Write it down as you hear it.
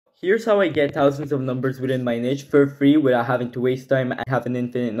Here's how I get thousands of numbers within my niche for free without having to waste time and have an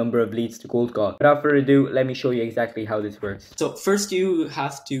infinite number of leads to cold call. Without further ado, let me show you exactly how this works. So first you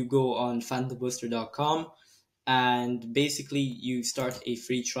have to go on phantombuster.com and basically you start a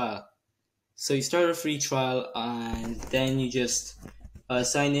free trial. So you start a free trial and then you just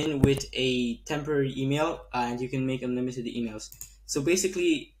sign in with a temporary email and you can make unlimited emails. So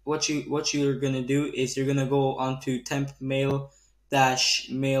basically what you're gonna do is you're gonna go onto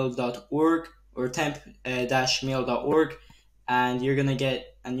tempmail-mail.org or temp-mail.org and you're gonna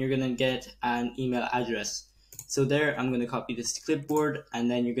get an email address. So there I'm gonna copy this to clipboard and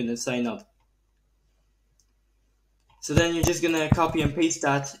then you're gonna sign up. So then you're just gonna copy and paste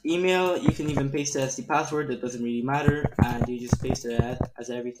that email. You can even paste it as the password, it doesn't really matter, and you just paste it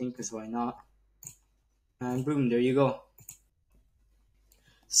as everything because why not? And boom, there you go.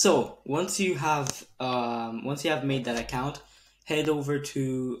 So once you have made that account, head over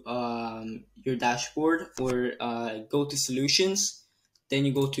to your dashboard or go to solutions. Then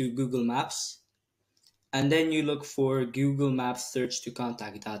you go to Google Maps, and then you look for Google Maps search to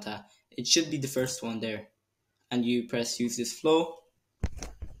contact data. It should be the first one there, and you press use this flow.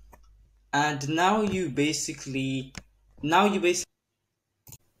 And now you basically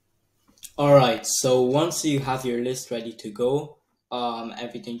alright, so once you have your list ready to go,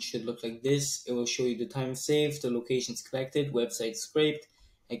 everything should look like this. It will show you the time saved, the locations collected, website scraped,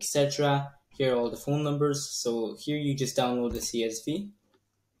 etc. Here are all the phone numbers. So here you just download the CSV.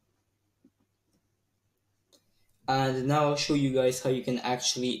 And now I'll show you guys how you can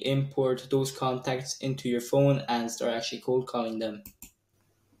actually import those contacts into your phone and start actually cold calling them.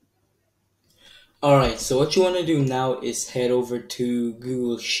 Alright, so what you want to do now is head over to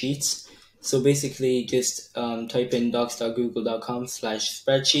Google Sheets. So basically just type in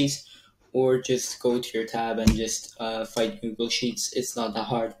docs.google.com/spreadsheets or just go to your tab and just find Google Sheets. It's not that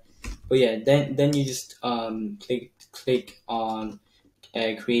hard. But yeah, then you just click on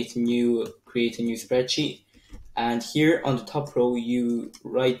create a new spreadsheet. And here on the top row you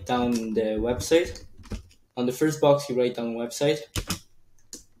write down the website. On the first box you write down website.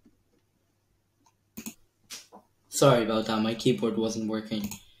 Sorry about that, my keyboard wasn't working.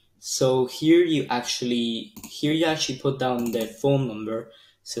 So here you actually put down the phone number.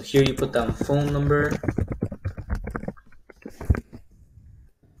 So here you put down phone number.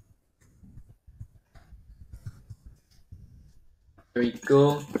 There you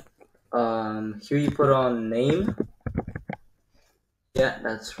go. Here you put on name. Yeah,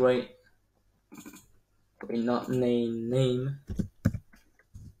 that's right. Not name.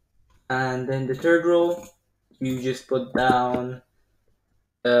 And then the third row, you just put down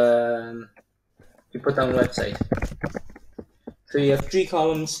website. So you have 3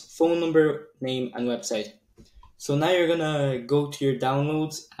 columns: phone number, name, and website. So now you're gonna go to your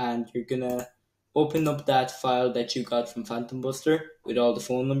downloads and you're gonna open up that file that you got from Phantombuster with all the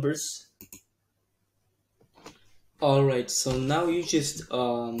phone numbers. Alright, so now you just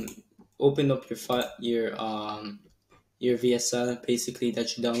open up your file, your VSL basically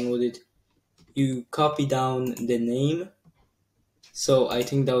that you downloaded. You copy down the name. So I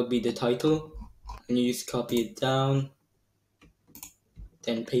think that would be the title, and you just copy it down,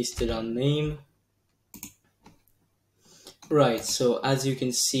 then paste it on name. Right, so as you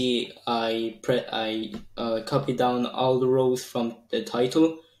can see, I copy down all the rows from the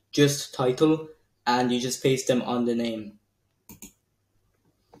title, just title, and you just paste them on the name.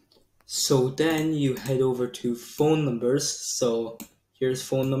 So then you head over to phone numbers. So here's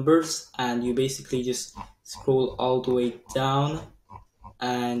phone numbers, and you basically just scroll all the way down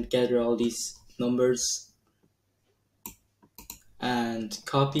and gather all these numbers and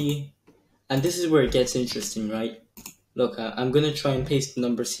copy. And this is where it gets interesting, right? Look, I'm gonna try and paste the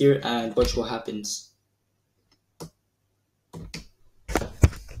numbers here and watch what happens.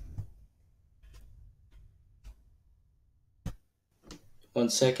 One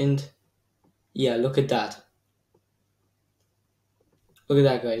second. Yeah, look at that. Look at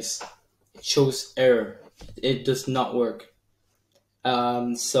that, guys. It shows error. It does not work.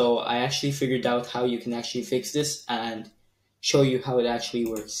 So I actually figured out how you can actually fix this and show you how it actually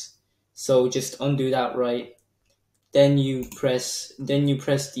works. So just undo that, right? Then you press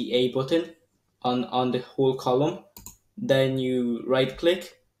the A button on the whole column. Then you right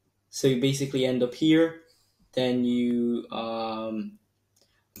click. So you basically end up here. Then you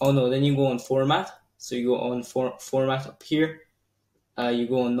then you go on format. So you go on format up here. You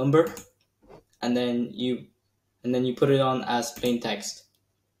go on number, and then you put it on as plain text.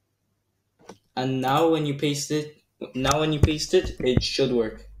 And now when you paste it, it should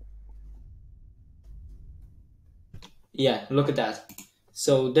work. Yeah, look at that.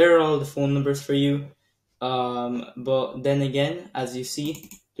 So there are all the phone numbers for you. But then again, as you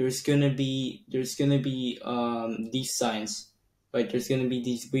see, there's gonna be these signs, right? There's gonna be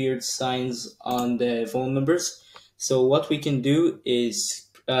these weird signs on the phone numbers. So what we can do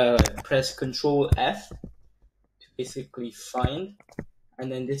is press Control F to basically find,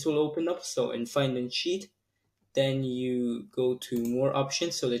 and then this will open up. So in Find and Sheet, then you go to More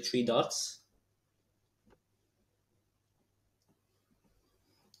Options, so the three dots,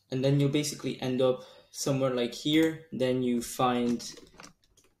 and then you'll basically end up somewhere like here. Then you find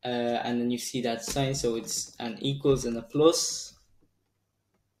and then you see that sign, so it's an equals and a plus,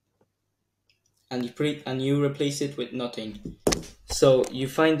 and you replace it with nothing. So you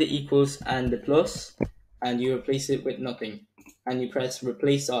find the equals and the plus, and you replace it with nothing, and you press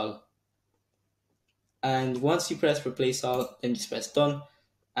replace all. And once you press replace all, then just press done,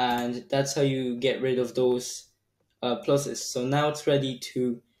 and that's how you get rid of those pluses. So now it's ready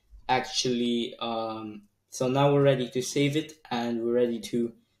to actually so now we're ready to save it, and we're ready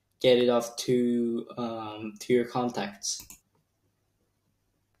to get it off to your contacts.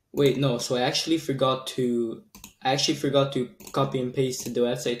 Wait, no, so I actually forgot to copy and paste the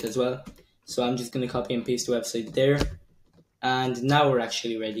website as well. So I'm just gonna copy and paste the website there, and now we're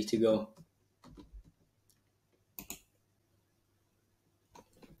actually ready to go.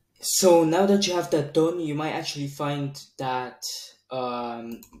 So now that you have that done, you might actually find that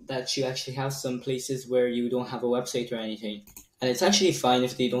that you actually have some places where you don't have a website or anything, and it's actually fine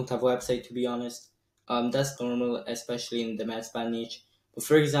if they don't have a website. To be honest, that's normal, especially in the med span niche. But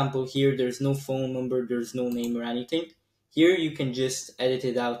for example, here there's no phone number, there's no name or anything. Here you can just edit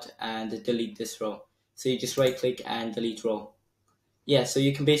it out and delete this row. So you just right click and delete row. Yeah, so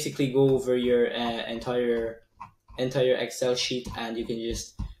you can basically go over your entire Excel sheet, and you can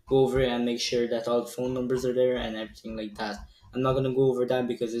just go over it and make sure that all the phone numbers are there and everything like that. I'm not gonna go over that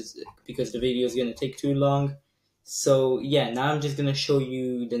because the video is gonna take too long. So yeah, now I'm just gonna show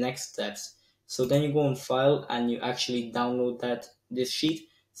you the next steps. So then you go on File and you actually download this sheet.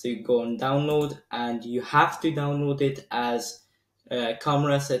 So you go on Download, and you have to download it as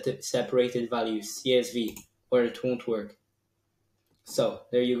camera separated values (CSV), or it won't work. So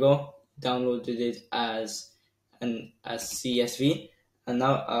there you go. Downloaded it as CSV, and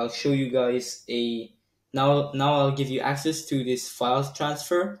now I'll show you guys now I'll give you access to this file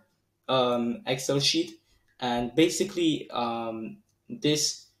transfer Excel sheet, and basically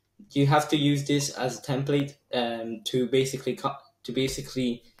this you have to use this as a template um, to basically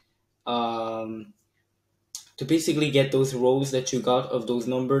get those rows that you got of those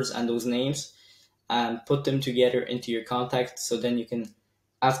numbers and those names, and put them together into your contacts. So then you can,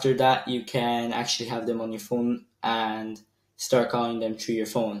 after that, you can actually have them on your phone and start calling them through your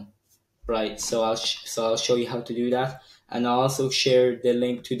phone, right? So I'll show you how to do that, and I'll also share the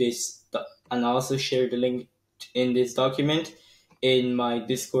link to this, and I'll also share the link in this document in my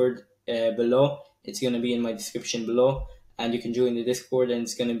Discord below. It's gonna be in my description below, and you can join the Discord, and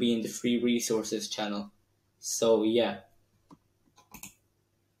it's gonna be in the free resources channel. So yeah.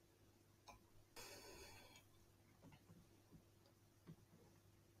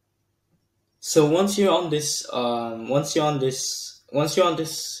 So once you're on this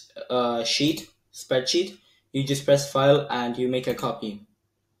spreadsheet, you just press File and you make a copy.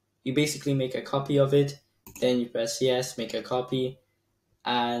 You basically make a copy of it. Then you press Yes, make a copy,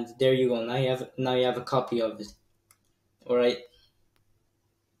 and there you go. Now you have a copy of it. All right.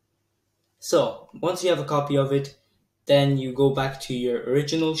 So once you have a copy of it, then you go back to your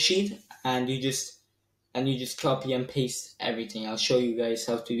original sheet, and you just copy and paste everything. I'll show you guys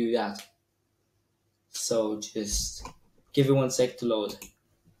how to do that. So just give it 1 sec to load.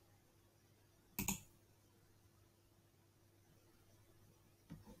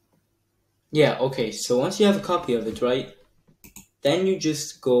 Yeah, okay, so once you have a copy of it, right, then you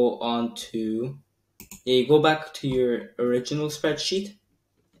just go on to, you go back to your original spreadsheet,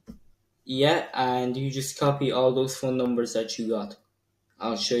 yeah, and you just copy all those phone numbers that you got.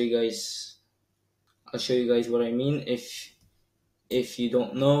 I'll show you guys what I mean. If you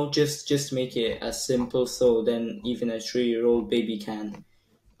don't know, just make it as simple, so then even a 3-year-old baby can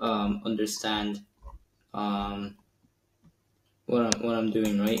understand what I'm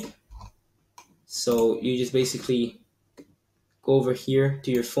doing, right? So you just basically go over here to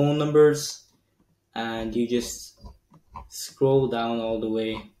your phone numbers, and you just scroll down all the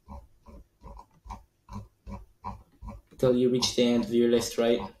way till you reach the end of your list,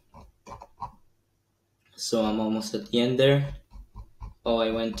 right? So I'm almost at the end there. Oh,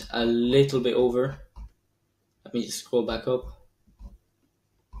 I went a little bit over. Let me just scroll back up.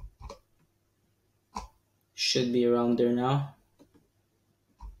 Should be around there now.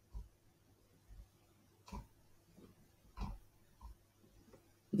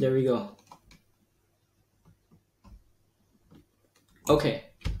 There we go. Okay.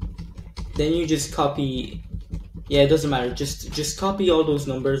 Then you just copy. Yeah, it doesn't matter. Just copy all those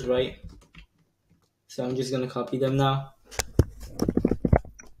numbers, right? So I'm just gonna copy them now.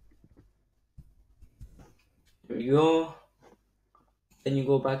 There you go. Then you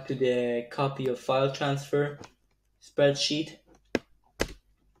go back to the copy of file transfer spreadsheet,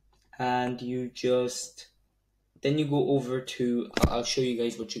 and you just then you go over to. I'll show you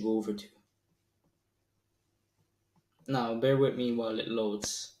guys what you go over to. Now, bear with me while it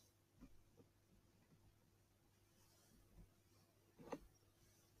loads.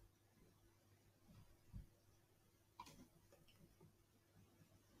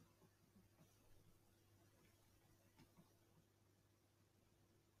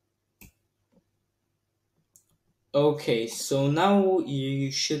 Okay, so now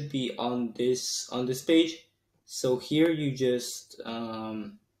you should be on this page. So here you just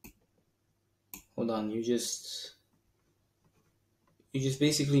hold on, you just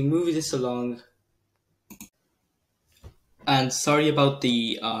basically move this along. And sorry about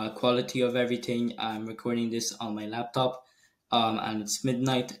the quality of everything. I'm recording this on my laptop, and it's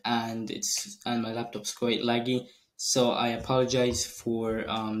midnight, and my laptop's quite laggy. So I apologize for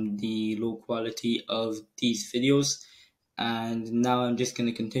the low quality of these videos. And now I'm just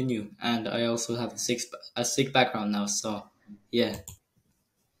gonna continue. And I also have a sick background now. So yeah.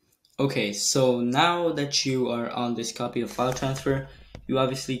 Okay, so now that you are on this copy of file transfer, you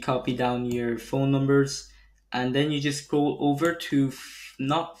obviously copy down your phone numbers, and then you just scroll over to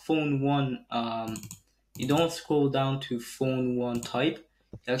not phone one. You don't scroll down to phone one type.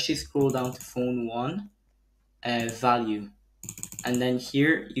 You actually scroll down to phone one value, and then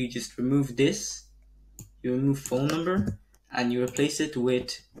here you just remove this. You remove phone number, and you replace it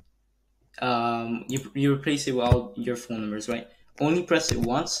with you replace it with all your phone numbers, right? Only press it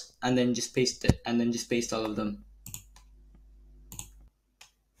once and then just paste it, and then just paste all of them.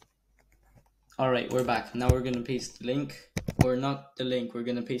 All right, we're back. Now we're gonna paste the link, or not the link. We're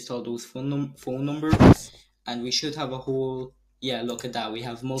gonna paste all those phone numbers, and we should have a whole. Yeah, look at that. We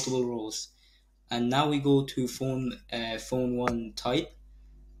have multiple rows, and now we go to phone one type,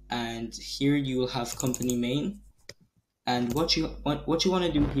 and here you will have company main. And what you want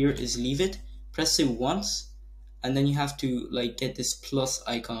to do here is leave it. Press it once, and then you have to like get this plus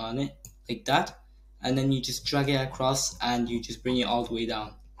icon on it like that, and then you just drag it across and you just bring it all the way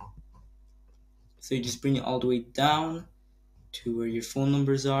down. So you just bring it all the way down to where your phone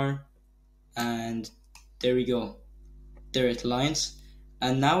numbers are, and there we go. There it aligns.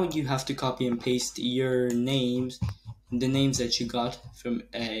 And now you have to copy and paste your names, the names that you got from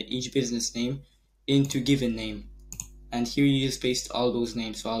each business name, into given name. And here you just paste all those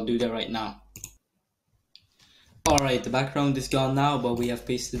names. So I'll do that right now. Alright, the background is gone now, but we have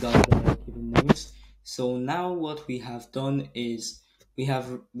pasted all the given names. So now what we have done is we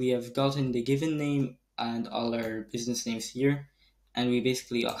have gotten the given name and all our business names here, and we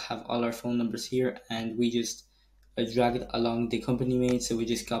basically have all our phone numbers here, and we just drag it along the company name. So we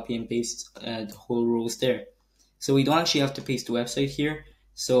just copy and paste the whole rows there. So we don't actually have to paste the website here.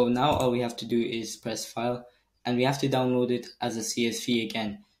 So now all we have to do is press file, and we have to download it as a CSV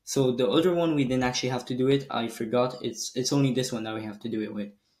again. So the other one we didn't actually have to do it. I forgot. It's only this one that we have to do it with.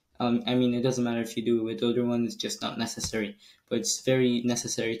 I mean, it doesn't matter if you do it with the other one. It's just not necessary. But it's very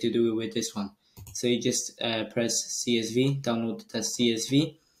necessary to do it with this one. So you just press CSV, download it as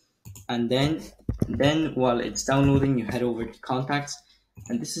CSV, and then while it's downloading, you head over to contacts,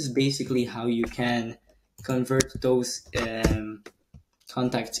 and this is basically how you can convert those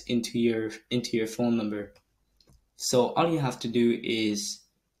contacts into your phone number. So all you have to do is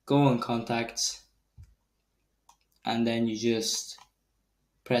go on contacts, and then you just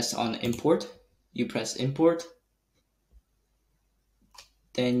press on import. You press import,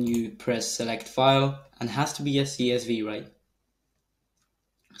 then you press select file, and it has to be a CSV, right?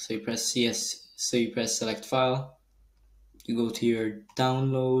 So you press select file, you go to your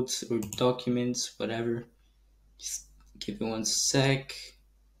downloads or documents, whatever, just give it 1 sec,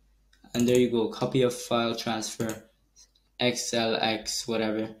 and there you go, copy of file transfer, XLX,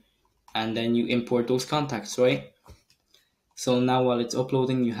 whatever, and then you import those contacts, right? So now while it's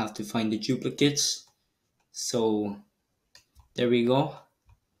uploading, you have to find the duplicates. So there we go.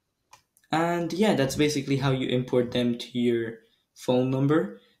 And yeah, that's basically how you import them to your phone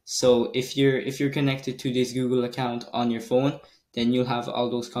number. So if you're connected to this Google account on your phone, then you'll have all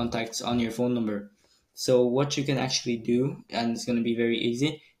those contacts on your phone number. So what you can actually do, and it's going to be very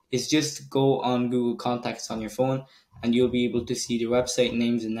easy, is just go on Google Contacts on your phone, and you'll be able to see the website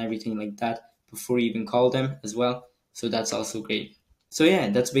names and everything like that before you even call them as well. So that's also great. So yeah,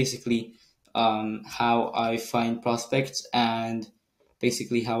 that's basically how I find prospects, and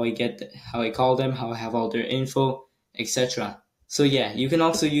basically how I call them, how I have all their info, etc. So yeah, you can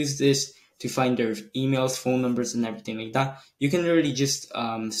also use this to find their emails, phone numbers, and everything like that. You can really just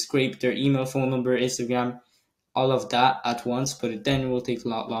scrape their email, phone number, Instagram, all of that at once, but then it will take a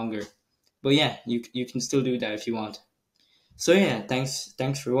lot longer. But yeah, you can still do that if you want. So yeah,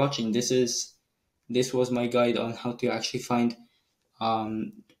 thanks for watching. This was my guide on how to actually find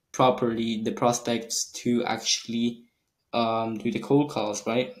um, properly the prospects to actually do the cold calls,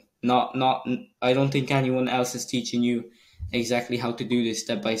 right? Not I don't think anyone else is teaching you exactly how to do this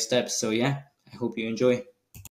step by step. So yeah, I hope you enjoy.